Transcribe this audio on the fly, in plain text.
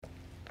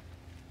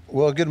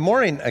Well, good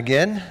morning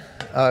again.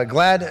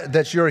 Glad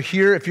that you're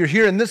here. If you're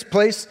here in this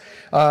place,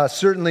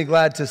 certainly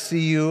glad to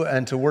see you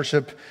and to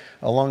worship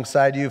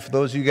alongside you. For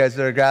those of you guys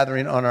that are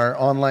gathering on our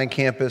online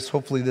campus,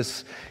 hopefully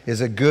this is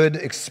a good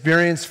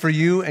experience for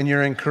you and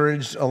you're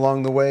encouraged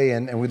along the way.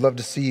 And we'd love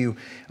to see you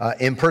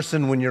in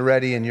person when you're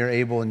ready and you're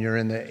able and you're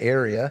in the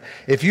area.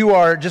 If you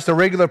are just a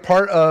regular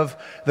part of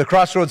the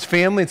Crossroads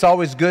family, it's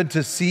always good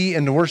to see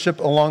and to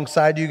worship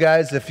alongside you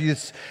guys. If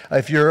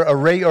you're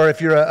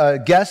a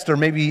guest or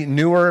maybe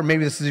newer,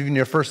 maybe this is even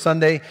your first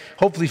Sunday,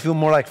 hopefully feel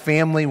more like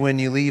family when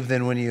you leave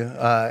than when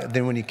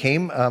you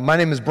came. My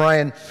name is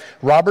Brian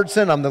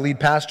Robertson. I'm the lead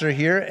pastor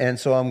here, and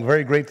so I'm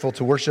very grateful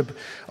to worship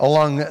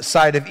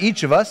alongside of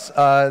each of us.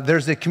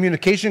 There's a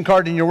communication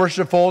card in your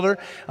worship folder,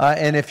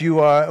 and if you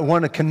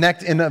want to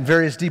connect in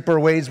various deeper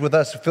ways with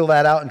us, fill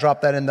that out and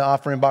drop that in the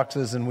offering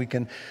boxes, and we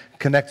can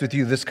connect with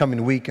you this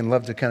coming week and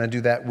love to kind of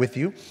do that with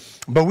you.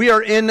 But we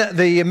are in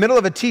the middle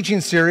of a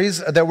teaching series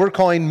that we're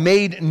calling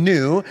Made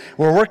New.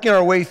 We're working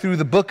our way through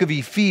the book of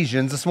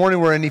Ephesians. This morning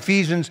we're in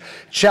Ephesians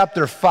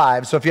chapter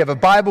 5. So if you have a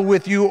Bible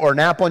with you or an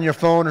app on your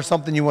phone or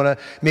something you want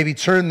to maybe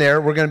turn there,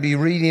 we're going to be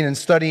reading and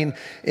studying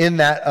in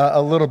that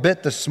a little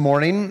bit this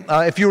morning.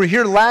 If you were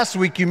here last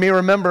week, you may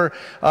remember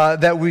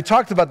that we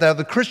talked about that.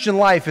 The Christian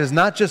life is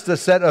not just a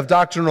set of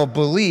doctrinal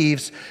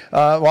beliefs.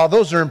 While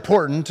those are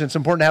important, it's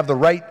important to have the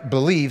right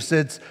beliefs.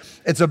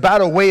 It's about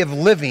a way of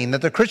living,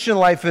 that the Christian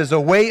life is a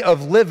way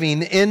of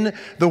living in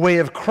the way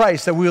of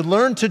Christ, that we would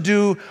learn to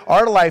do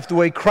our life the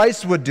way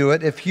Christ would do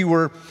it if he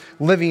were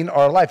living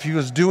our life. He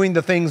was doing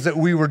the things that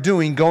we were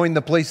doing, going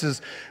the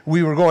places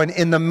we were going.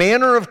 In the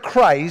manner of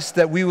Christ,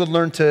 that we would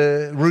learn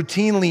to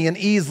routinely and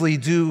easily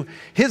do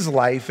his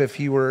life if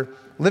he were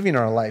living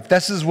our life.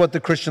 This is what the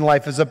Christian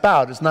life is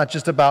about. It's not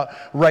just about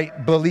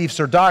right beliefs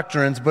or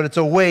doctrines, but it's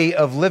a way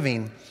of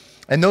living.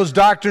 And those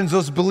doctrines,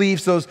 those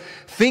beliefs, those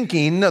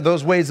thinking,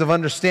 those ways of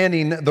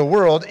understanding the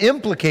world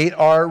implicate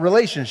our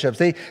relationships.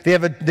 They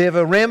have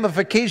a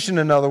ramification,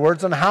 in other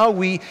words, on how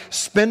we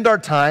spend our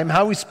time,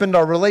 how we spend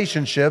our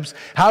relationships,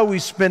 how we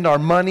spend our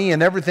money,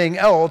 and everything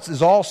else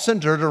is all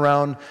centered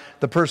around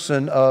the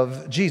person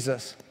of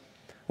Jesus.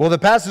 Well, the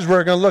passage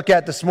we're going to look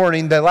at this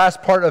morning, the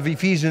last part of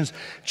Ephesians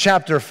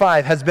chapter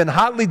 5, has been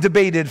hotly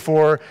debated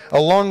for a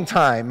long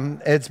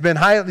time. It's been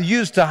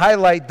used to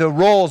highlight the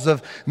roles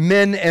of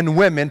men and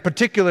women,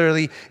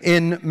 particularly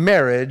in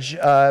marriage,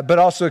 but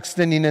also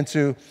extending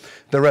into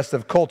the rest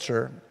of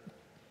culture.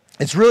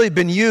 It's really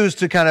been used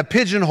to kind of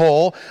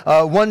pigeonhole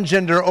one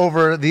gender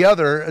over the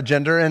other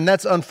gender, and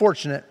that's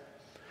unfortunate.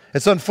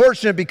 It's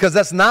unfortunate because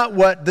that's not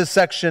what this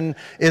section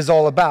is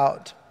all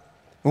about.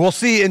 We'll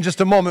see in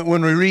just a moment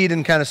when we read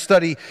and kind of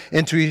study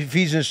into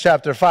Ephesians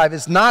chapter 5.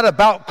 It's not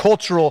about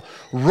cultural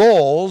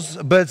roles,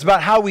 but it's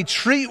about how we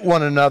treat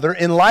one another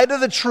in light of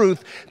the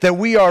truth that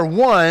we are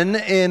one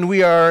and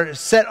we are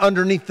set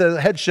underneath the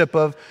headship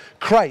of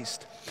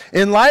Christ.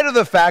 In light of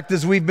the fact,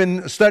 as we've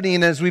been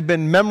studying, as we've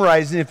been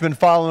memorizing, if you've been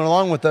following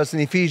along with us in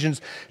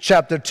Ephesians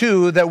chapter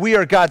 2, that we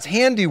are God's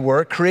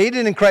handiwork,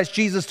 created in Christ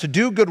Jesus to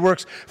do good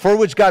works for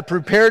which God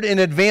prepared in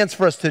advance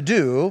for us to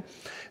do.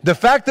 The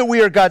fact that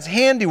we are God's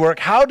handiwork,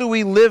 how do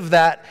we live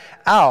that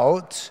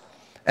out?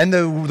 And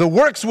the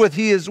works which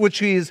He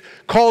has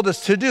called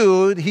us to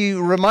do, He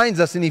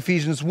reminds us in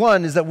Ephesians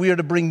 1, is that we are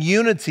to bring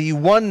unity,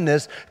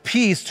 oneness,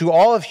 peace to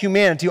all of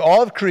humanity,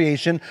 all of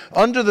creation,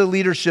 under the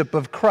leadership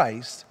of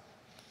Christ.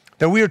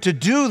 That we are to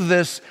do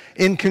this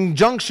in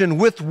conjunction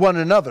with one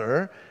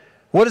another.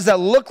 What does that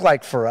look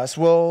like for us?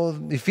 Well,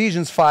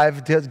 Ephesians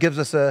 5 gives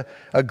us a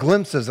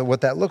glimpse of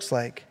what that looks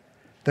like.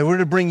 That we're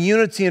to bring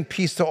unity and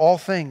peace to all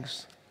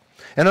things.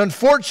 And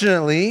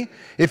unfortunately,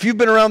 if you've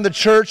been around the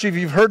church, if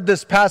you've heard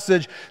this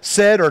passage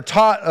said or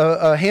taught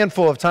a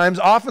handful of times,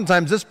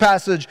 oftentimes this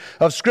passage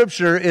of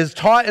Scripture is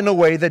taught in a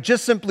way that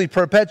just simply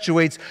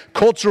perpetuates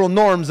cultural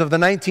norms of the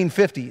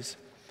 1950s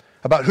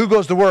about who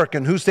goes to work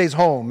and who stays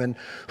home and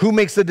who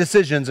makes the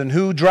decisions and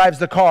who drives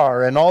the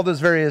car and all those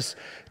various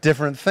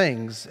different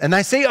things. And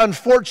I say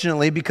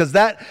unfortunately because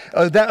that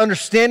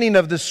understanding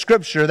of the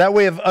Scripture, that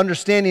way of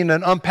understanding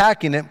and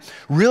unpacking it,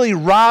 really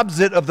robs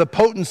it of the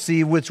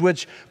potency with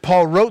which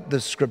Paul wrote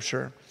this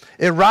Scripture.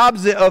 It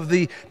robs it of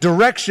the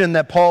direction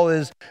that Paul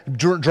is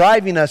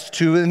driving us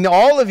to in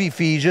all of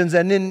Ephesians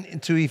and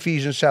into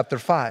Ephesians chapter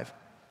 5.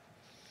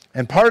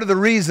 And part of the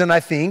reason,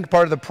 I think,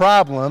 part of the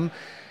problem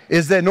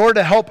is that in order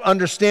to help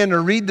understand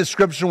or read the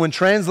Scripture, when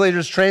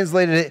translators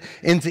translated it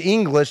into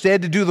English, they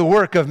had to do the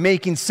work of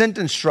making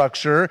sentence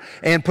structure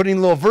and putting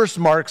little verse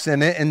marks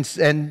in it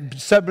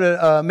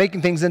and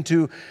making things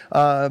into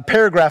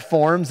paragraph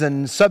forms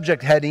and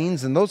subject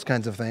headings and those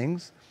kinds of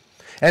things.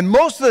 And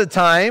most of the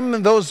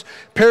time, those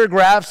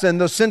paragraphs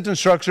and those sentence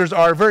structures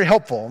are very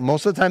helpful.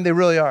 Most of the time, they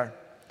really are.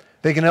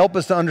 They can help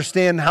us to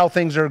understand how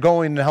things are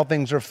going and how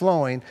things are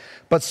flowing.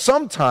 But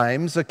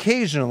sometimes,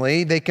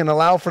 occasionally, they can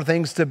allow for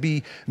things to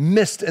be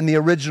missed in the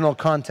original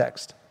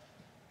context.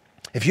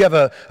 If you have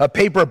a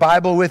paper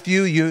Bible with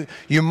you,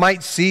 you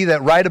might see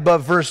that right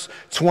above verse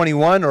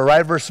 21 or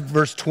right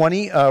verse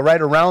 20,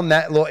 right around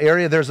that little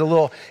area, there's a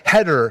little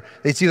header.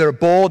 It's either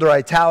bold or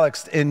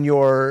italics in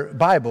your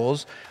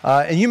Bibles.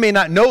 And you may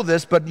not know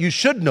this, but you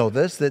should know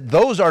this, that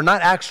those are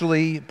not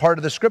actually part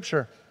of the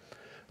Scripture.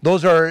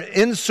 Those are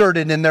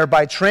inserted in there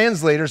by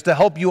translators to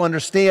help you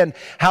understand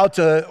how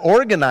to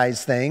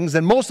organize things.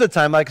 And most of the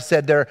time, like I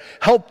said, they're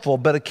helpful,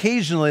 but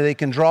occasionally they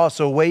can draw us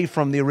away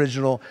from the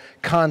original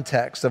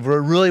context of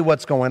really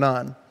what's going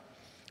on.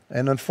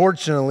 And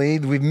unfortunately,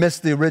 we've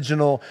missed the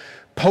original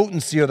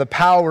potency or the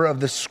power of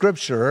the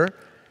Scripture,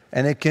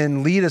 and it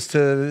can lead us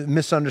to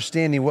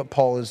misunderstanding what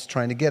Paul is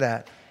trying to get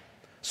at.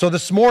 So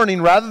this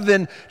morning, rather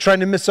than trying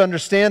to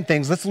misunderstand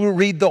things, let's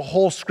read the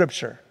whole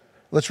Scripture.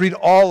 Let's read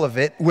all of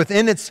it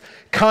within its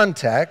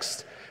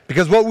context,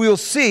 because what we'll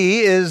see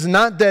is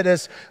not that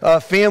as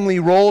family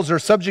roles are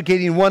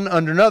subjugating one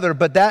under another,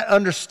 but that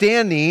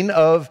understanding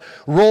of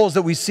roles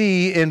that we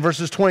see in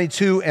verses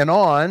 22 and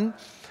on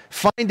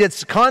find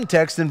its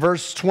context in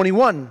verse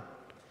 21,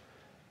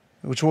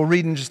 which we'll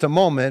read in just a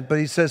moment. But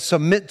he says,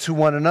 submit to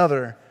one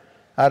another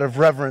out of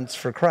reverence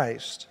for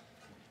Christ.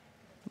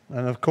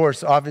 And of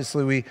course,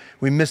 obviously,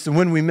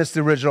 when we miss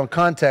the original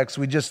context,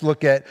 we just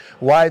look at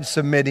wives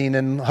submitting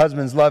and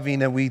husbands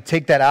loving, and we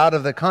take that out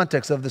of the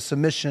context of the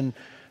submission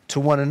to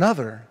one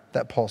another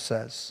that Paul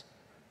says,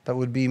 that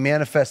would be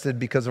manifested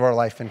because of our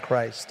life in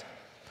Christ.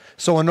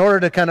 So in order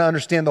to kind of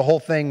understand the whole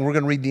thing, we're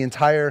going to read the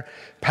entire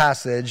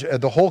passage,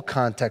 the whole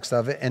context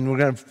of it, and we're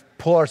going to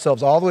pull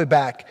ourselves all the way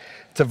back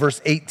to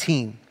verse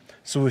 18.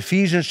 So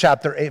Ephesians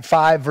chapter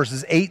 5,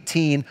 verses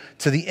 18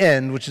 to the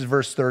end, which is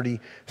verse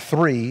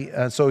 33.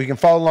 So you can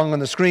follow along on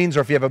the screens,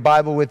 or if you have a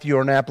Bible with you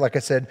or an app, like I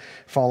said,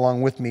 follow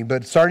along with me.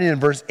 But starting in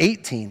verse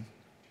 18,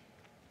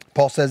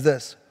 Paul says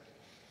this,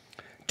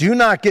 do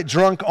not get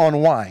drunk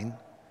on wine,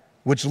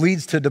 which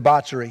leads to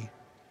debauchery.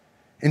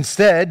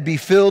 Instead, be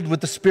filled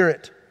with the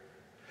Spirit,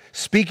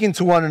 speaking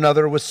to one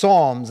another with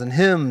psalms and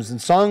hymns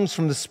and songs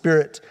from the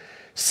Spirit.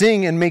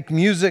 Sing and make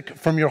music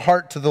from your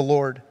heart to the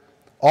Lord,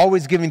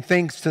 always giving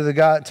thanks to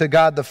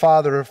God the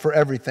Father for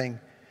everything,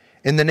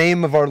 in the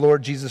name of our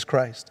Lord Jesus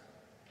Christ.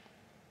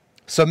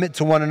 Submit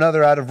to one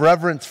another out of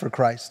reverence for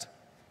Christ.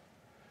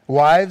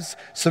 Wives,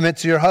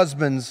 submit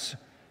yourselves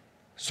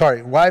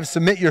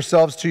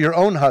to your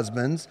own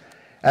husbands,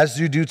 as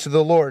you do to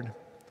the Lord.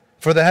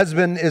 For the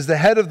husband is the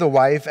head of the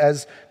wife,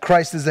 as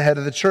Christ is the head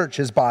of the church,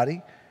 his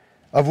body,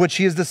 of which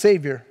he is the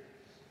Savior.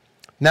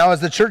 Now,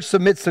 as the church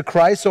submits to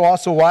Christ, so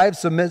also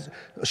wives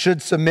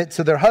should submit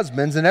to their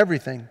husbands in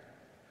everything.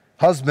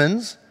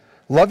 Husbands,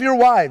 love your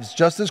wives,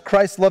 just as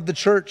Christ loved the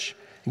church,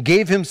 and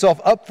gave himself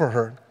up for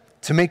her,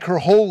 to make her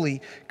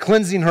holy,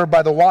 cleansing her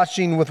by the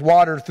washing with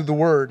water through the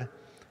word,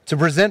 to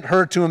present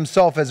her to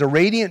himself as a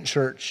radiant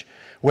church,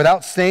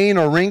 without stain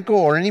or wrinkle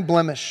or any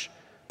blemish,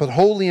 but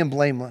holy and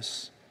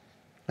blameless.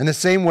 In the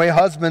same way,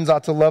 husbands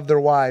ought to love their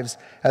wives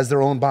as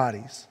their own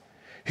bodies.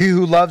 He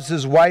who loves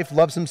his wife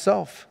loves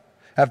himself.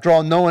 After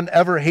all, no one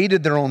ever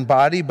hated their own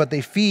body, but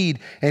they feed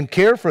and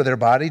care for their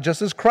body,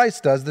 just as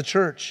Christ does the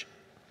church.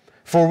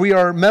 For we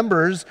are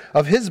members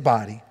of his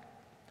body.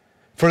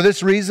 For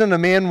this reason, a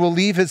man will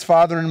leave his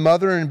father and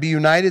mother and be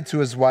united to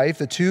his wife.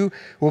 The two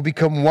will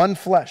become one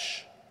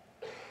flesh.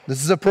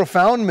 This is a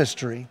profound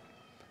mystery,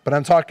 but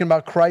I'm talking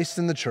about Christ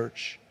and the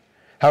church.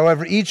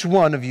 However, each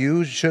one of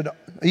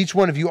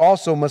you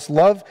also must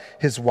love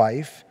his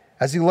wife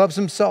as he loves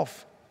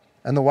himself,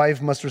 and the wife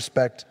must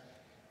respect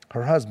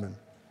her husband.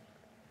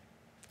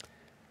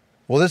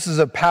 Well, this is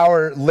a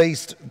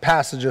power-laced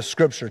passage of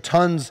Scripture.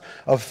 Tons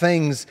of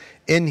things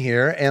in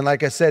here. And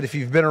like I said, if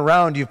you've been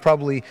around, you've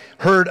probably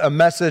heard a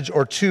message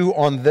or two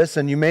on this,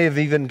 and you may have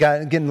even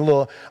getting a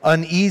little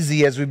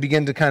uneasy as we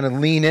begin to kind of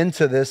lean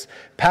into this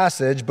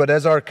passage. But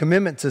as our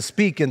commitment to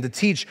speak and to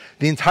teach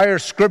the entire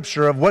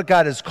Scripture of what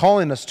God is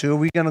calling us to,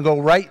 we're going to go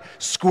right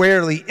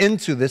squarely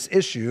into this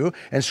issue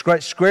and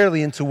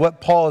squarely into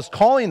what Paul is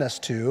calling us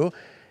to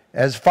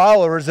as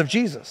followers of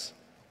Jesus.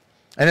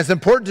 And it's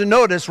important to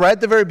notice right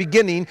at the very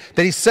beginning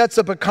that he sets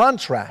up a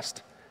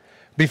contrast.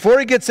 Before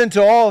he gets into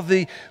all of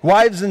the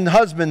wives and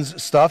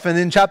husbands stuff, and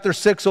in chapter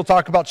 6 he'll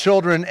talk about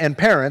children and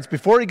parents,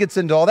 before he gets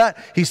into all that,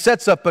 he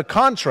sets up a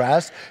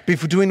contrast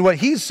between what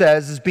he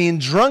says is being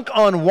drunk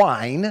on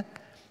wine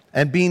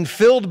and being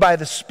filled by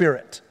the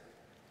Spirit.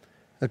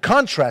 The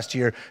contrast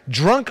here,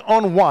 drunk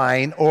on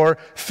wine or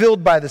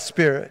filled by the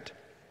Spirit.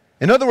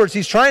 In other words,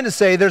 he's trying to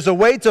say there's a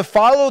way to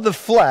follow the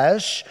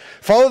flesh,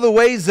 follow the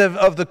ways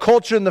of the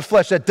culture and the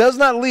flesh that does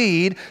not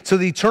lead to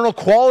the eternal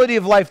quality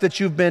of life that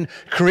you've been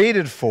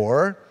created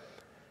for.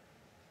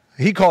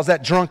 He calls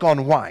that drunk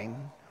on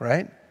wine,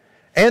 right?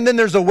 And then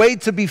there's a way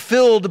to be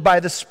filled by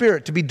the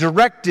Spirit, to be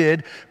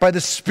directed by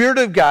the Spirit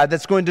of God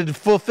that's going to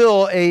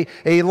fulfill a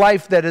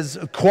life that is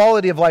a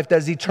quality of life that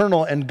is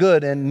eternal and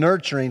good and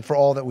nurturing for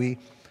all that we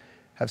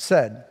have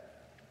said.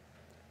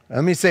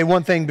 Let me say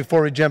one thing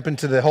before we jump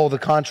into the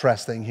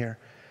contrast thing here.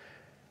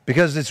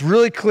 Because it's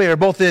really clear,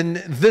 both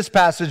in this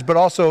passage but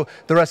also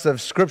the rest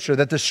of Scripture,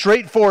 that the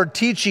straightforward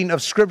teaching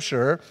of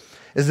Scripture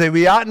is that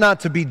we ought not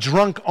to be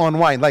drunk on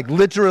wine, like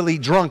literally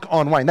drunk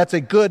on wine. That's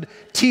a good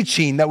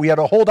teaching that we ought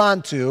to hold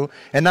on to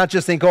and not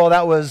just think, oh,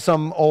 that was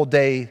some old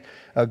day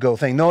ago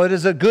thing. No, it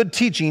is a good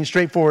teaching,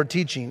 straightforward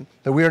teaching,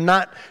 that we are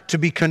not to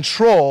be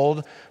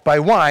controlled by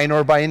wine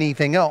or by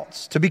anything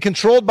else. To be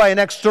controlled by an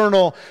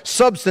external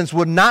substance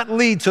would not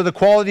lead to the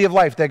quality of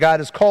life that God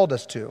has called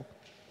us to.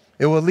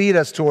 It will lead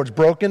us towards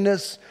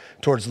brokenness,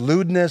 towards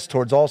lewdness,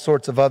 towards all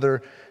sorts of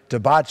other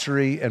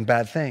debauchery and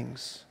bad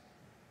things.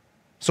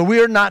 So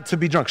we are not to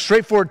be drunk.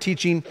 Straightforward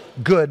teaching,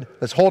 good.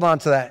 Let's hold on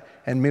to that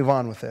and move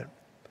on with it.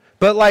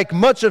 But like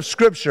much of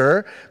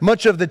Scripture,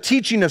 much of the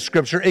teaching of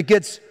Scripture, it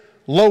gets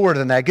lower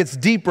than that. It gets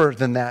deeper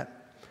than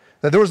that.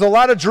 That there was a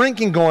lot of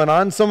drinking going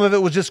on. Some of it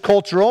was just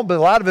cultural, but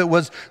a lot of it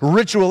was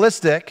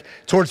ritualistic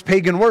towards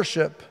pagan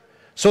worship.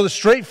 So the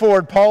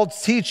straightforward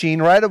Paul's teaching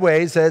right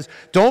away says,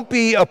 don't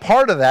be a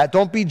part of that.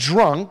 Don't be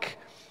drunk.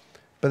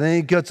 But then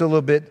he gets a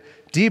little bit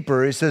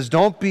deeper. He says,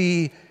 don't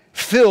be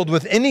filled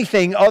with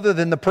anything other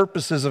than the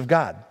purposes of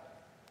God.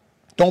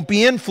 Don't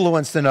be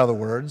influenced, in other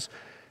words,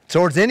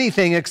 towards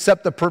anything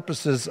except the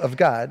purposes of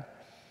God.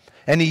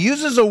 And he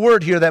uses a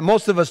word here that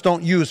most of us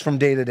don't use from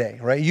day to day,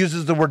 right? He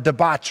uses the word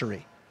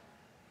debauchery,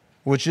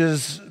 which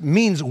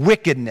means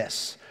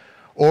wickedness,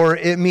 or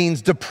it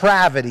means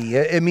depravity.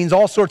 It means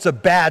all sorts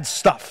of bad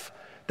stuff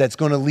that's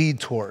going to lead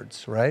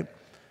towards, right?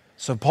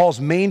 So Paul's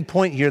main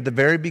point here at the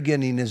very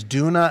beginning is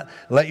do not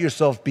let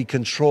yourself be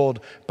controlled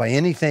by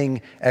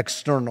anything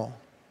external.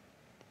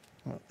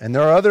 And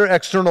there are other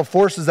external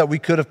forces that we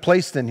could have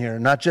placed in here,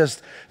 not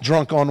just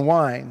drunk on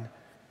wine.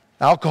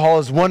 Alcohol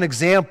is one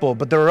example,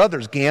 but there are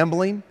others.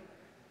 Gambling,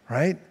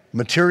 right?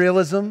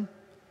 Materialism,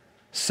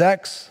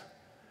 sex,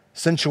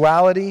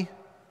 sensuality.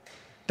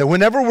 That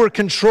whenever we're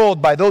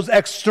controlled by those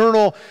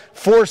external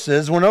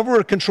forces, whenever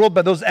we're controlled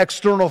by those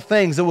external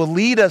things, it will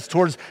lead us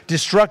towards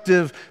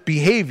destructive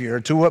behavior,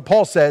 to what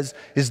Paul says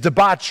is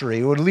debauchery.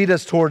 It would lead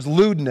us towards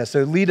lewdness. It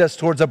would lead us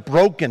towards a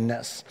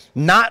brokenness,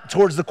 not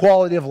towards the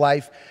quality of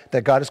life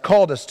that God has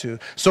called us to.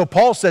 So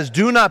Paul says,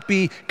 do not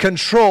be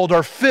controlled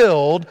or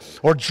filled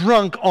or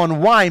drunk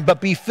on wine, but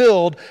be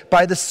filled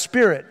by the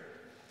Spirit.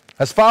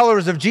 As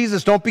followers of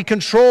Jesus, don't be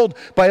controlled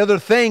by other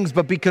things,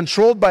 but be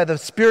controlled by the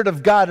Spirit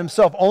of God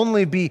himself.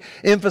 Only be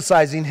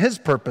emphasizing his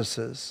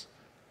purposes.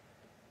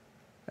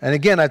 And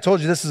again, I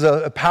told you this is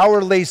a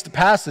power-laced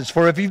passage.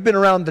 For if you've been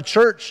around the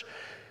church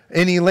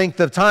any length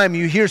of time,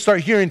 you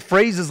start hearing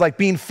phrases like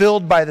being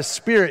filled by the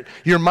Spirit.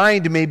 Your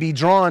mind may be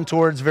drawn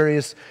towards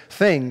various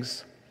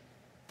things.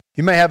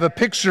 You may have a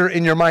picture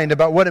in your mind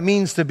about what it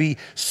means to be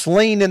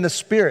slain in the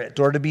Spirit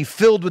or to be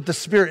filled with the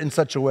Spirit in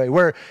such a way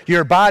where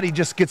your body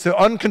just gets to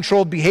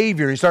uncontrolled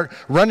behavior. You start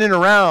running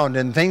around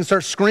and things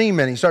start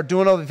screaming. You start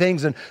doing other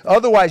things, and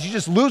otherwise you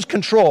just lose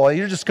control.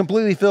 You're just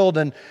completely filled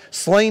and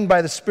slain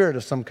by the Spirit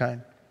of some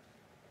kind.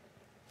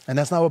 And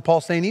that's not what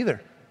Paul's saying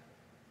either.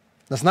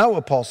 That's not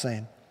what Paul's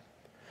saying.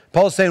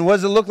 Paul's saying, what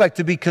does it look like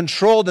to be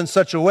controlled in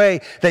such a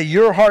way that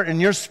your heart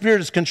and your spirit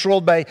is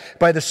controlled by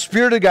the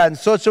Spirit of God in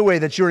such a way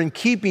that you're in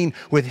keeping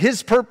with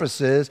his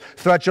purposes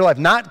throughout your life?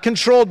 Not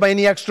controlled by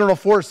any external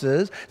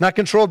forces, not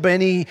controlled by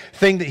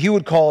anything that he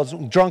would call as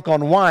drunk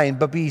on wine,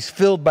 but be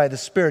filled by the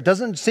Spirit.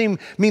 Doesn't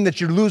mean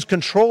that you lose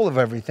control of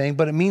everything,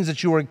 but it means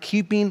that you are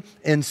keeping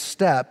in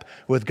step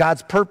with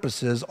God's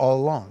purposes all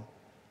along.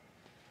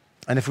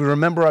 And if we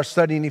remember our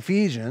study in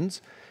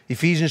Ephesians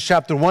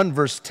chapter 1,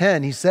 verse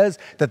 10, he says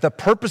that the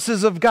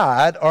purposes of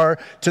God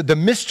the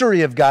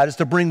mystery of God is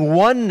to bring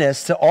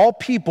oneness to all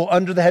people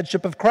under the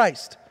headship of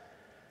Christ.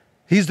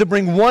 He's to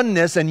bring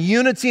oneness and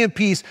unity and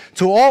peace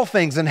to all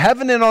things in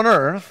heaven and on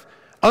earth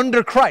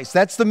under Christ.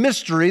 That's the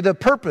mystery, the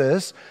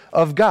purpose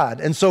of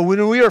God. And so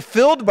when we are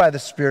filled by the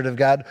Spirit of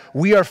God,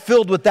 we are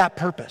filled with that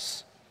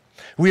purpose.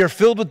 We are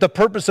filled with the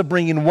purpose of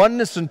bringing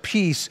oneness and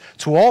peace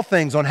to all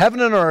things on heaven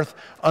and earth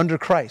under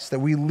Christ. That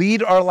we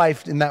lead our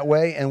life in that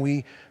way and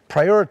we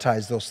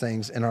prioritize those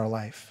things in our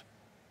life.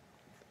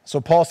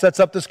 So Paul sets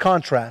up this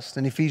contrast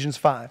in Ephesians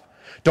 5.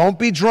 Don't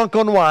be drunk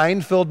on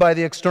wine, filled by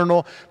the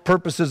external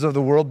purposes of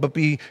the world, but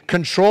be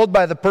controlled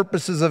by the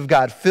purposes of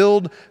God,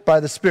 filled by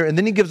the Spirit. And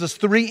then he gives us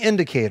 3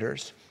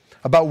 indicators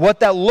about what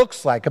that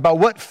looks like, about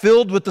what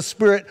filled with the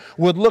Spirit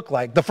would look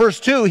like. The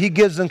first 2 he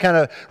gives in kind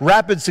of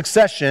rapid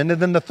succession,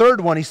 and then the third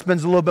one he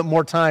spends a little bit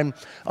more time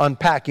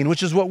unpacking,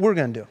 which is what we're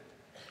going to do.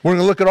 We're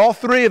going to look at all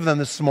 3 of them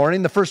this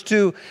morning. The first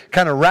 2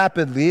 kind of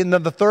rapidly, and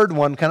then the third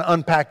one kind of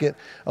unpack it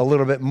a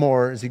little bit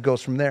more as he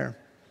goes from there.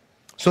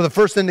 So the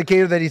first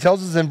indicator that he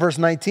tells us in verse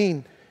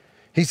 19,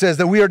 he says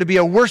that we are to be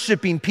a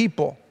worshiping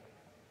people.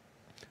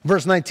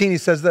 Verse 19, he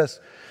says this,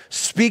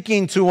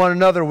 speaking to one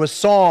another with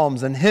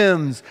psalms and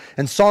hymns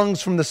and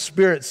songs from the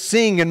Spirit,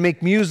 sing and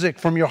make music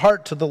from your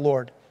heart to the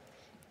Lord.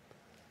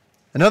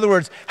 In other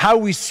words, how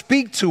we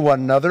speak to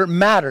one another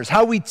matters.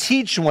 How we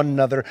teach one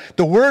another,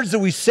 the words that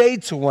we say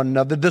to one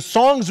another, the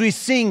songs we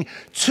sing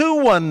to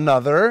one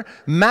another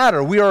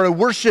matter. We are a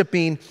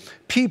worshiping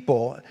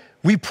people.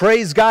 We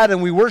praise God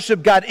and we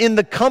worship God in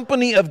the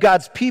company of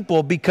God's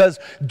people, because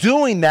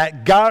doing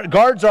that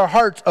guards our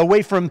hearts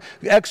away from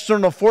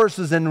external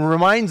forces and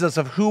reminds us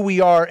of who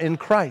we are in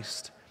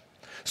Christ.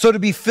 So to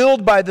be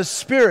filled by the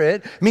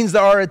Spirit means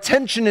that our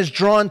attention is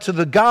drawn to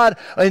the God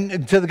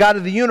and to the God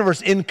of the universe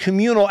in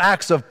communal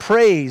acts of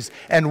praise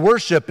and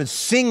worship and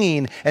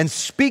singing and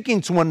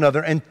speaking to one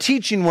another and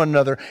teaching one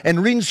another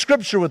and reading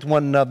scripture with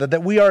one another,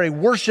 that we are a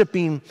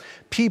worshiping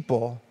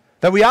people.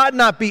 That we ought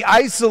not be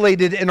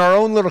isolated in our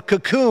own little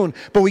cocoon,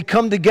 but we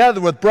come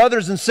together with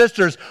brothers and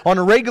sisters on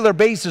a regular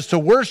basis to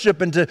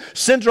worship and to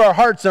center our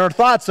hearts and our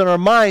thoughts and our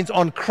minds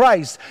on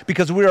Christ,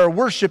 because we are a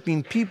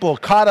worshiping people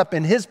caught up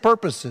in His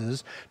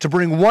purposes to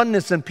bring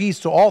oneness and peace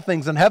to all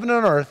things in heaven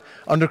and earth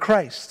under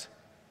Christ.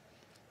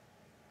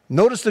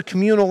 Notice the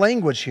communal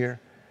language here.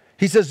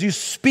 He says, you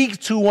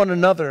speak to one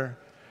another,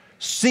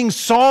 sing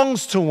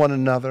songs to one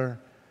another.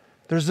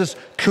 There's this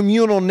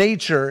communal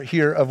nature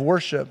here of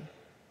worship.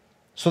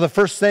 So the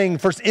first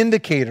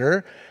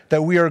indicator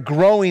that we are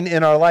growing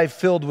in our life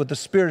filled with the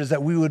Spirit is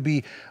that we would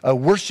be a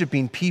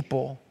worshiping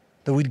people,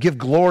 that we'd give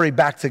glory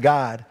back to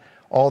God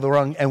all the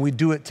wrong, and we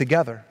do it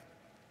together.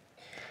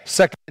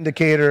 Second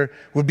indicator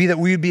would be that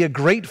we would be a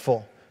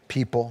grateful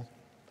people.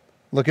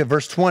 Look at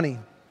verse 20.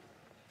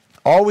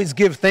 Always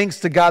give thanks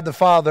to God the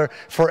Father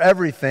for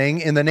everything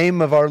in the name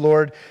of our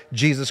Lord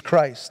Jesus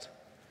Christ.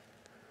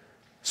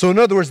 So in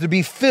other words, to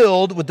be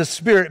filled with the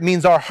Spirit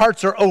means our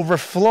hearts are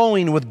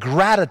overflowing with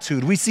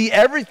gratitude. We see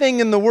everything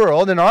in the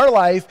world, in our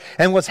life,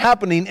 and what's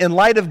happening in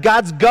light of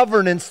God's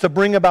governance to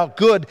bring about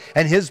good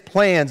and His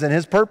plans and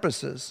His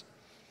purposes.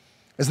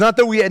 It's not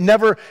that we had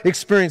never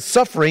experienced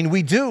suffering,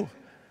 we do.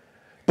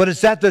 But it's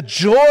that the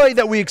joy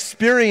that we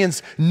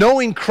experience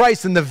knowing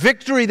Christ and the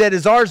victory that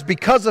is ours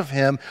because of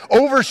Him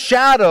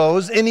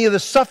overshadows any of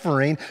the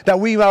suffering, that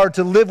we are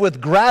to live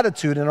with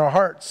gratitude in our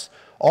hearts.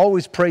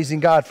 Always praising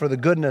God for the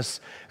goodness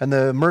and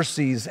the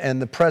mercies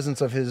and the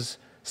presence of His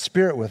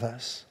Spirit with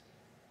us.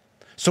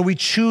 So we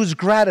choose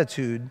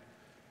gratitude.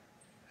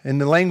 In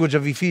the language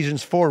of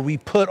Ephesians 4, we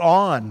put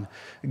on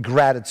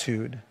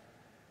gratitude.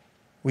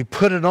 We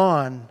put it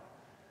on.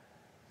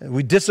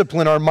 We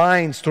discipline our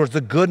minds towards the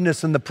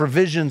goodness and the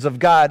provisions of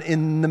God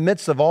in the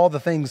midst of all the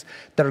things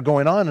that are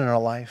going on in our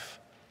life.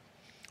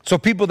 So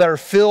people that are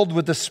filled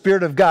with the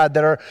Spirit of God,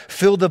 that are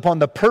filled upon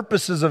the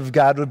purposes of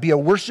God, would be a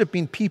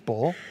worshiping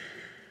people.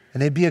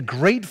 And they'd be a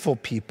grateful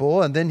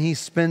people. And then he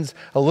spends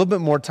a little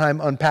bit more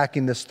time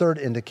unpacking this third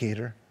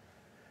indicator.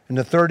 And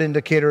the third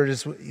indicator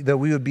is that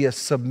we would be a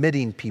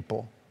submitting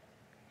people.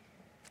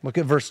 Look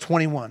at verse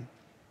 21.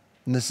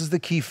 And this is the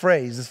key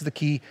phrase. This is the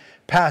key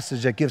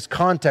passage that gives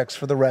context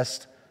for the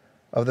rest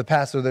of the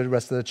passage, the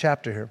rest of the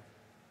chapter here.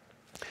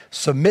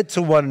 Submit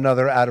to one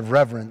another out of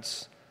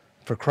reverence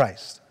for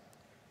Christ.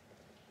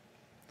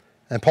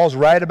 And Paul's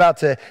about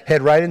to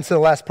head right into the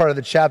last part of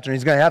the chapter. And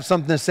he's going to have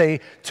something to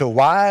say to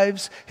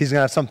wives. He's going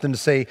to have something to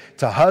say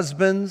to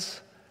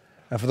husbands.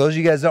 And for those of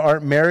you guys that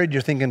aren't married,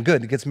 you're thinking,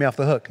 good, it gets me off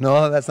the hook.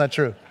 No, that's not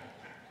true.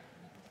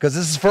 Because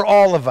this is for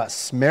all of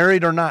us,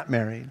 married or not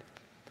married.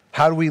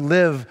 How do we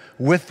live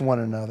with one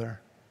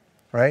another,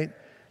 right?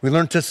 We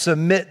learn to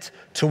submit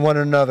to one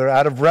another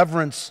out of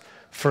reverence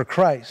for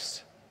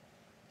Christ.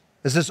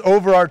 There's this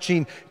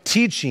overarching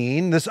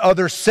teaching, this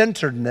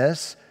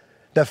other-centeredness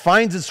that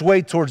finds its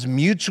way towards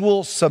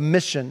mutual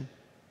submission.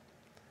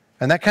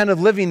 And that kind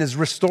of living is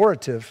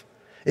restorative.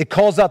 It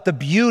calls out the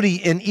beauty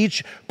in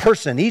each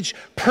person. Each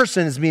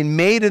person is being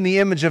made in the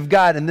image of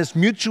God, and this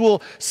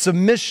mutual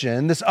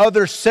submission, this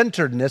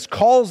other-centeredness,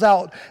 calls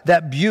out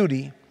that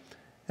beauty,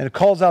 and it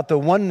calls out the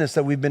oneness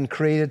that we've been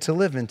created to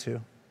live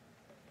into.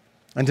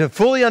 And to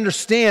fully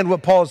understand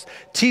what Paul's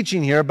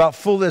teaching here about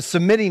fully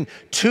submitting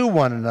to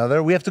one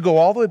another, we have to go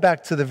all the way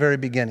back to the very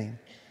beginning.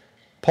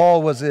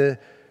 Paul was a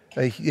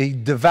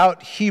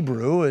devout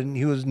Hebrew, and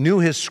he knew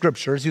his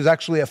scriptures. He was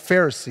actually a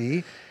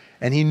Pharisee,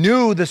 and he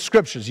knew the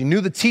scriptures. He knew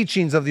the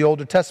teachings of the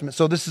Old Testament.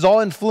 So this is all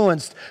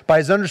influenced by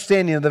his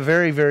understanding of the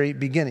very, very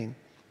beginning.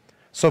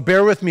 So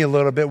bear with me a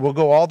little bit. We'll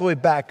go all the way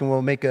back, and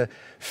we'll make a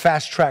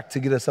fast track to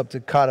get us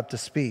caught up to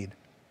speed.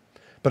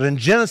 But in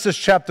Genesis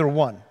chapter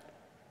 1,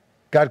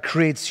 God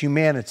creates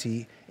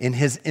humanity in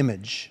His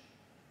image.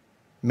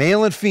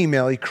 Male and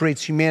female, He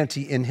creates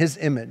humanity in His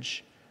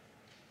image.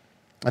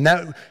 And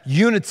that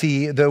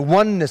unity, the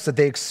oneness that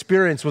they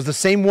experienced, was the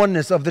same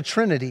oneness of the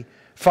Trinity,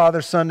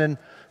 Father, Son, and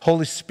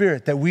Holy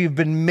Spirit, that we've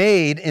been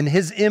made in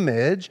His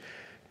image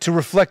to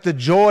reflect the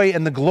joy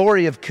and the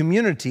glory of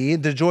community,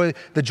 the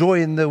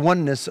joy and the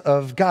oneness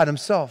of God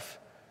Himself.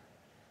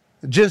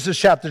 Genesis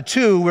chapter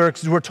 2,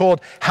 we're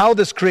told how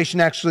this creation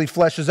actually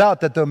fleshes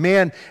out, that the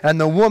man and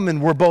the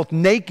woman were both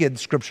naked,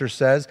 Scripture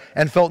says,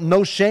 and felt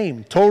no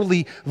shame,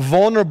 totally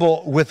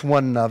vulnerable with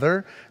one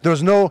another. There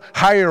was no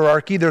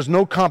hierarchy, there's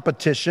no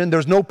competition,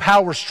 there's no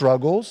power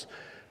struggles,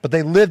 but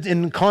they lived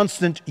in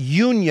constant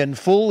union,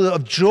 full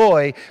of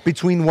joy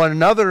between one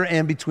another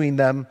and between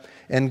them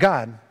and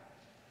God.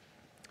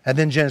 And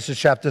then Genesis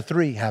chapter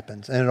 3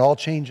 happens, and it all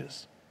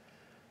changes.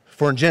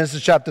 For in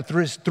Genesis chapter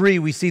 3,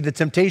 we see the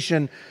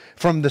temptation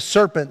from the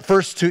serpent,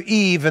 first to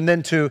Eve and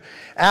then to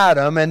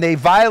Adam, and they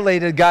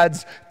violated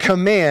God's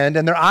command,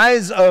 and their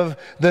eyes of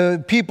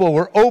the people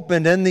were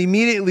opened, and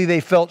immediately they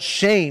felt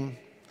shame.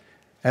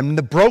 And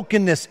the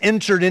brokenness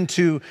entered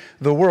into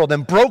the world,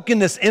 and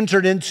brokenness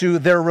entered into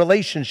their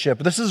relationship.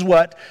 This is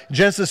what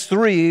Genesis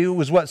 3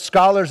 was what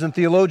scholars and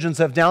theologians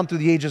have down through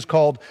the ages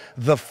called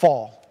the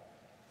fall.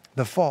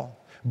 The fall.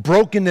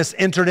 Brokenness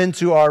entered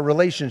into our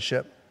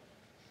relationship.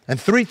 And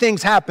three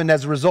things happened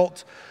as a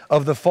result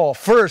of the fall.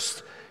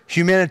 First,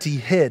 humanity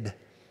hid.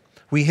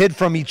 We hid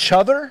from each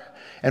other,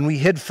 and we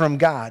hid from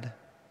God.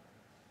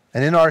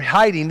 And in our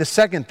hiding, the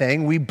second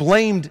thing, we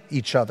blamed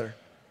each other.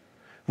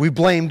 We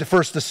blamed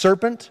first the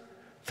serpent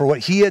for what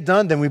he had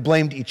done, then we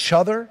blamed each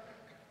other,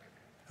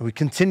 and we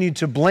continued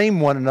to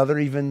blame one another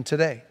even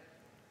today.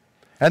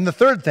 And the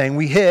third thing,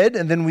 we hid,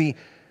 and then we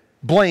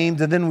blamed,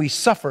 and then we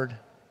suffered.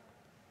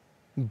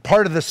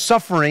 Part of the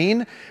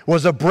suffering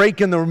was a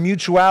break in the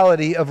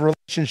mutuality of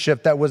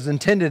relationship that was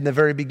intended in the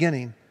very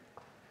beginning.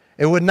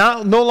 It would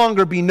no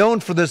longer be known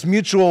for this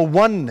mutual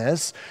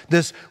oneness,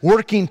 this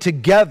working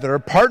together,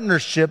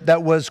 partnership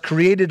that was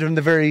created from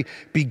the very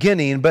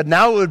beginning, but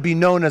now it would be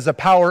known as a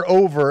power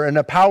over and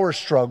a power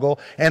struggle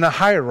and a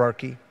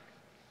hierarchy.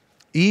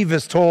 Eve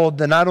is told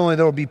that not only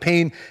there will be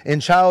pain in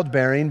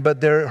childbearing,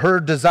 but her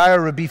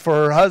desire would be for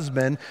her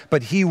husband,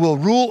 but he will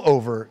rule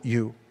over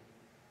you,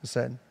 it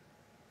said.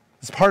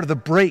 It's part of the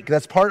break.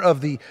 That's part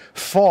of the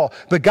fall.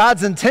 But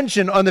God's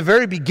intention on the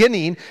very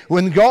beginning,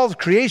 when God's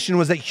creation,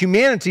 was that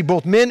humanity,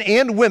 both men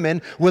and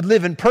women, would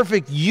live in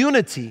perfect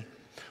unity,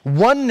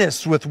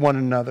 oneness with one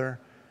another.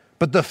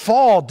 But the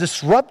fall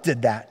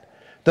disrupted that.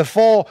 The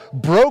fall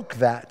broke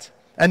that.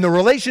 And the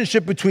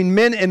relationship between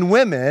men and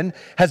women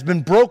has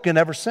been broken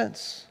ever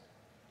since.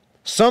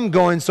 Some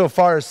going so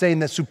far as saying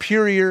that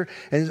superior,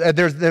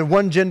 that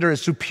one gender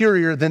is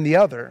superior than the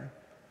other,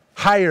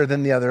 higher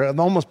than the other,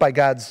 almost by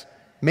God's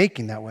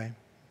making that way.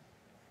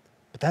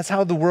 But that's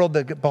how the world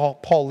that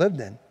Paul lived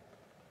in.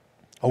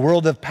 A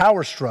world of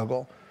power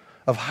struggle,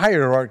 of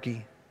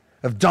hierarchy,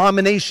 of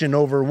domination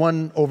over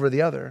one over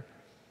the other.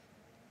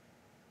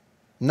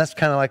 And that's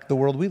kind of like the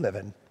world we live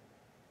in,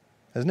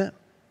 isn't it?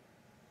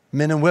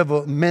 Men and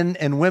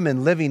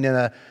women living in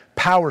a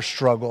power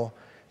struggle,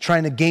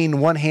 trying to gain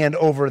one hand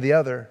over the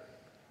other.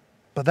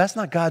 But that's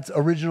not God's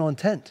original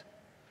intent.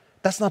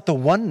 That's not the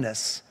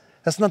oneness.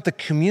 That's not the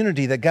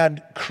community that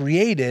God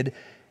created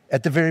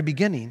at the very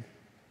beginning.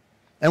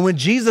 And when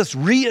Jesus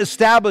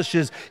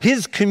reestablishes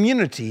his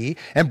community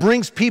and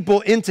brings people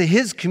into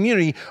his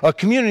community, a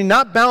community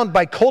not bound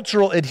by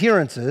cultural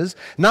adherences,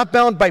 not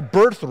bound by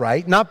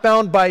birthright, not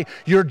bound by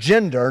your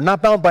gender,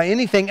 not bound by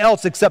anything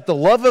else except the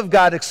love of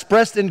God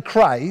expressed in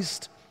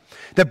Christ,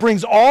 that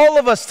brings all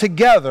of us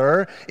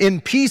together in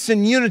peace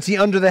and unity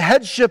under the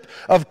headship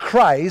of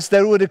Christ,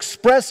 that would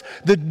express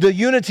the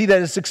unity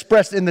that is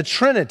expressed in the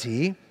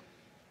Trinity.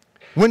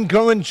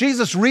 When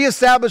Jesus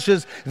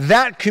reestablishes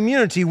that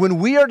community, when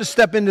we are to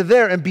step into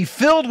there and be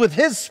filled with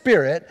his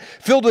Spirit,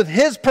 filled with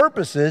his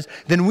purposes,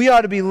 then we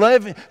ought to be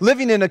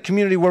living in a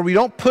community where we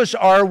don't push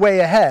our way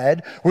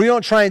ahead, where we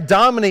don't try and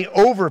dominate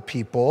over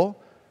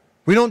people,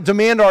 we don't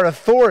demand our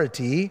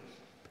authority,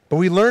 but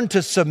we learn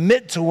to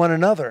submit to one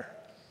another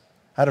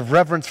out of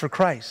reverence for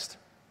Christ.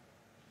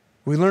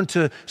 We learn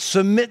to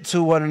submit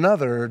to one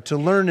another, to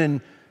learn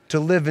and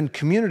to live in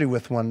community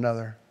with one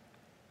another.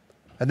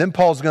 And then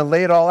Paul's going to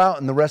lay it all out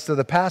in the rest of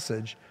the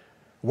passage.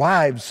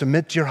 Wives,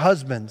 submit to your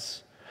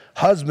husbands.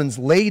 Husbands,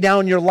 lay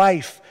down your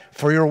life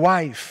for your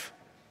wife.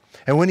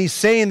 And when he's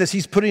saying this,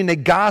 he's putting a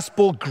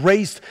gospel,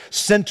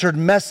 grace-centered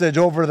message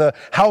over the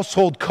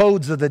household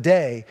codes of the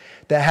day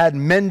that had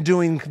men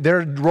doing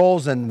their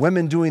roles and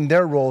women doing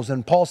their roles.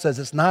 And Paul says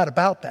it's not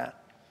about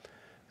that.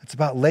 It's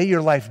about lay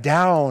your life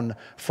down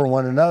for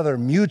one another,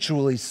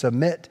 mutually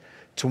submit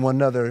to one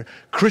another.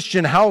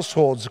 Christian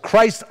households,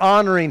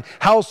 Christ-honoring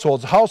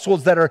households,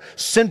 households that are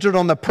centered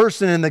on the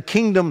person and the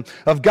kingdom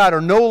of God, are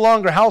no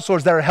longer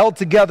households that are held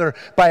together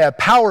by a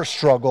power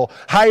struggle,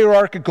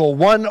 hierarchical,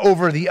 one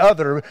over the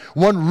other,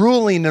 one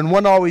ruling and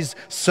one always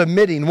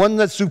submitting, one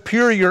that's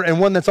superior and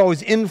one that's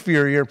always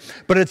inferior,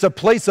 but it's a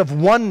place of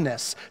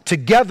oneness,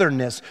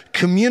 togetherness,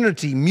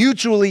 community,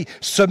 mutually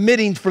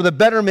submitting for the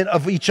betterment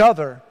of each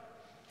other.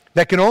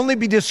 That can only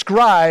be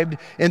described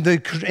in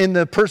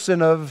the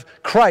person of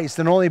Christ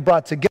and only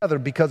brought together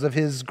because of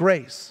his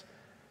grace.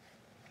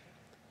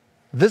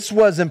 This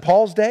was in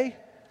Paul's day,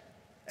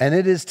 and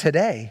it is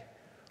today.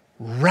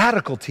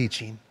 Radical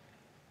teaching.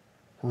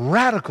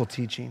 Radical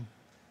teaching.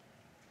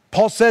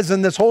 Paul says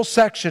in this whole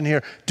section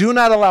here, do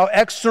not allow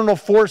external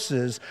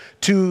forces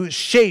to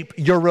shape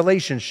your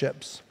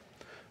relationships,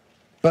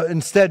 but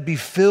instead be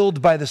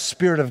filled by the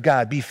Spirit of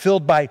God. Be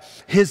filled by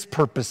his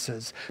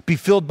purposes. Be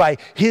filled by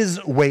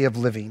his way of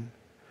living.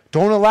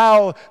 Don't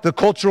allow the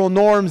cultural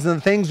norms and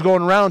the things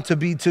going around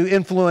to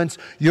influence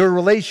your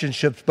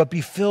relationships, but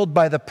be filled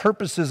by the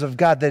purposes of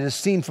God that is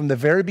seen from the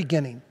very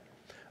beginning,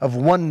 of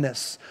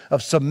oneness,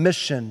 of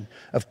submission,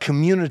 of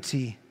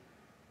community,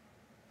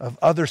 of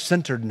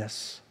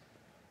other-centeredness.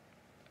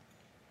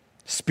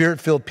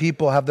 Spirit-filled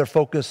people have their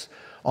focus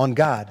on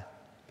God.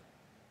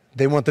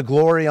 They want the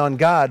glory on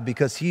God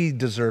because He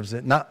deserves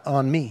it, not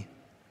on me.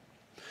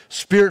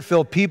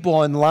 Spirit-filled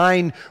people in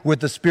line with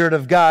the Spirit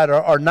of God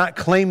are not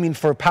claiming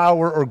for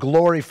power or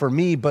glory for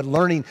me, but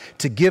learning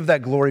to give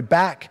that glory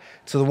back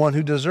to the one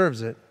who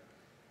deserves it,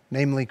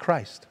 namely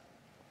Christ.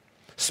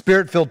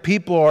 Spirit-filled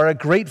people are a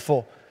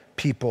grateful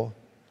people,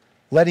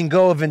 letting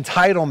go of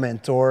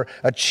entitlement or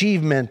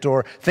achievement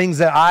or things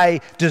that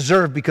I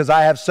deserve because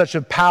I have such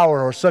a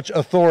power or such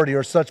authority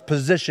or such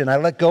position. I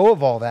let go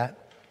of all that,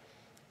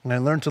 and I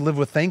learn to live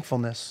with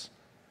thankfulness,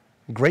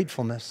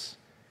 gratefulness,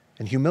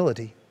 and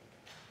humility.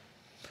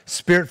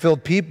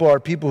 Spirit-filled people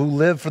are people who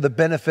live for the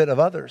benefit of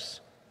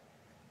others,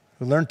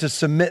 who learn to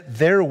submit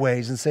their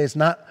ways and say, it's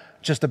not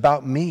just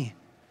about me,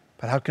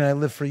 but how can I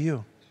live for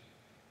you?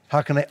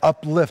 How can I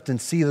uplift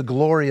and see the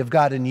glory of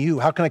God in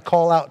you? How can I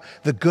call out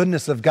the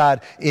goodness of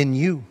God in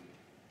you?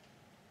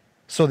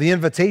 So the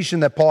invitation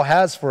that Paul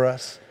has for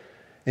us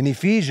in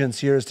Ephesians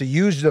here is to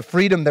use the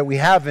freedom that we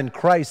have in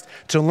Christ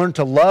to learn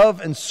to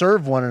love and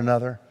serve one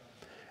another.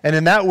 And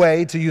in that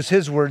way, to use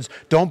his words,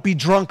 don't be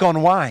drunk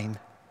on wine,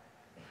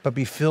 but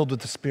be filled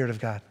with the Spirit of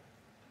God.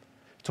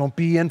 Don't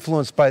be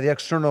influenced by the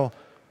external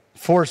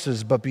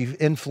forces, but be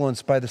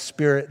influenced by the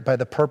Spirit, by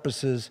the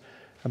purposes,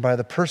 and by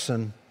the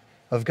person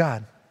of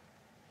God.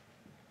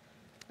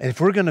 And if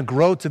we're going to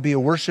grow to be a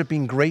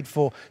worshiping,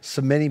 grateful,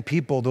 submitting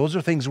people, those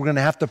are things we're going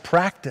to have to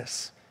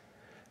practice.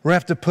 We're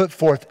going to have to put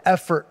forth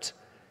effort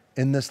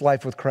in this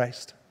life with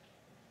Christ.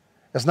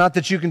 It's not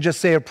that you can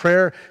just say a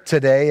prayer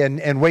today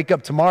and wake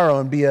up tomorrow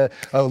and be a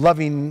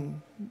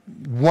loving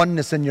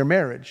oneness in your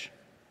marriage.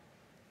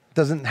 It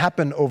doesn't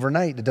happen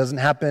overnight. It doesn't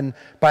happen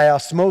by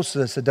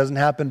osmosis. It doesn't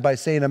happen by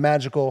saying a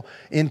magical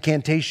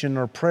incantation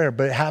or prayer,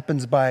 but it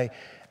happens by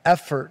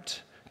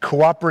effort,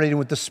 cooperating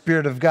with the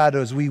Spirit of God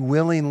as we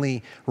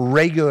willingly,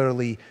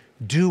 regularly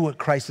do what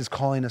Christ is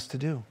calling us to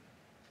do.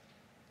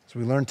 So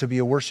we learn to be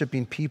a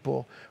worshiping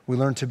people, we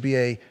learn to be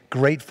a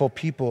grateful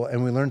people,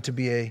 and we learn to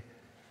be a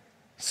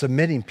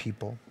submitting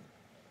people.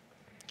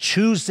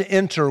 Choose to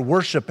enter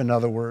worship, in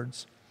other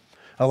words.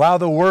 Allow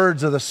the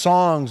words of the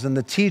songs and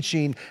the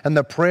teaching and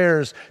the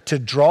prayers to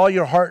draw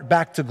your heart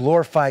back to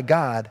glorify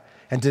God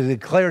and to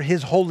declare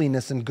His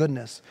holiness and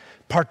goodness.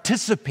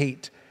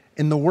 Participate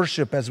in the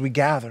worship as we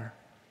gather.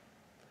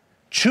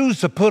 Choose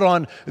to put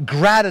on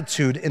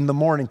gratitude in the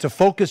morning, to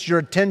focus your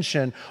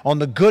attention on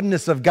the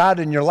goodness of God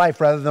in your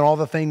life rather than all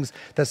the things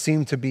that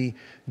seem to be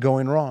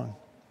going wrong.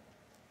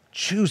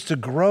 Choose to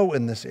grow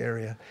in this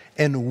area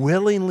and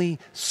willingly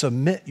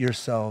submit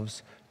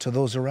yourselves to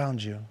those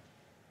around you.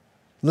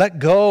 Let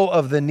go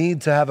of the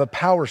need to have a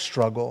power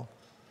struggle,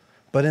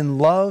 but in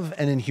love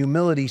and in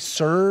humility,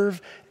 serve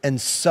and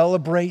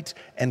celebrate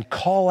and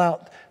call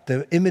out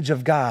the image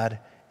of God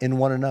in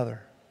one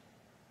another.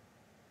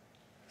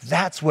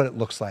 That's what it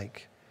looks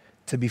like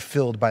to be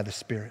filled by the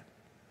Spirit.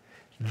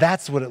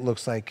 That's what it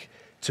looks like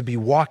to be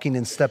walking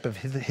in step of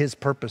His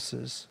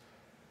purposes,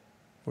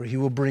 where He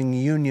will bring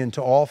union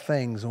to all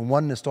things and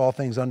oneness to all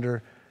things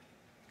under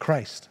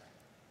Christ.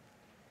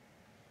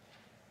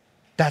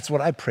 That's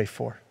what I pray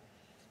for.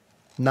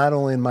 Not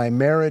only in my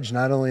marriage,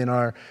 not only in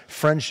our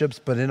friendships,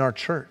 but in our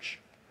church.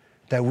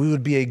 That we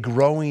would be a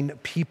growing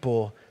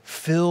people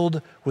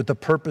filled with the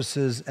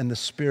purposes and the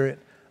Spirit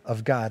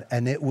of God.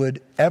 And it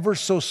would ever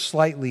so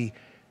slightly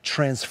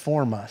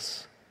transform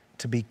us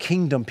to be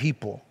kingdom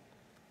people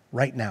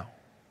right now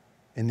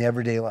in the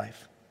everyday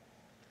life.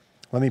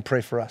 Let me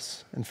pray for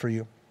us and for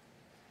you.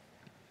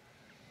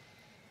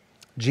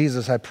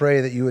 Jesus, I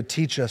pray that you would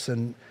teach us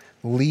and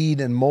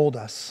lead and mold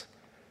us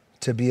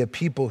to be a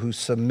people who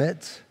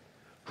submit,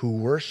 who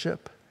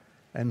worship,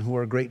 and who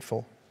are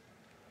grateful.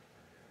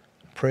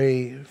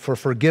 Pray for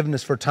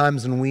forgiveness for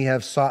times when we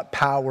have sought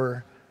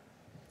power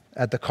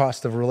at the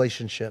cost of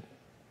relationship,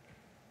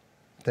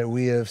 that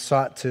we have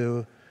sought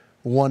to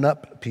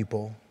one-up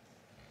people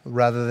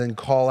rather than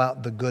call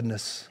out the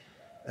goodness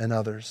in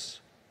others.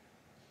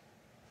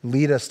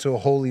 Lead us to a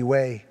holy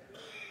way.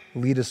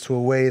 Lead us to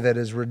a way that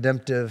is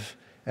redemptive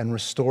and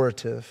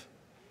restorative.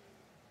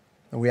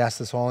 And we ask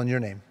this all in your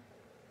name.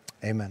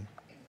 Amen.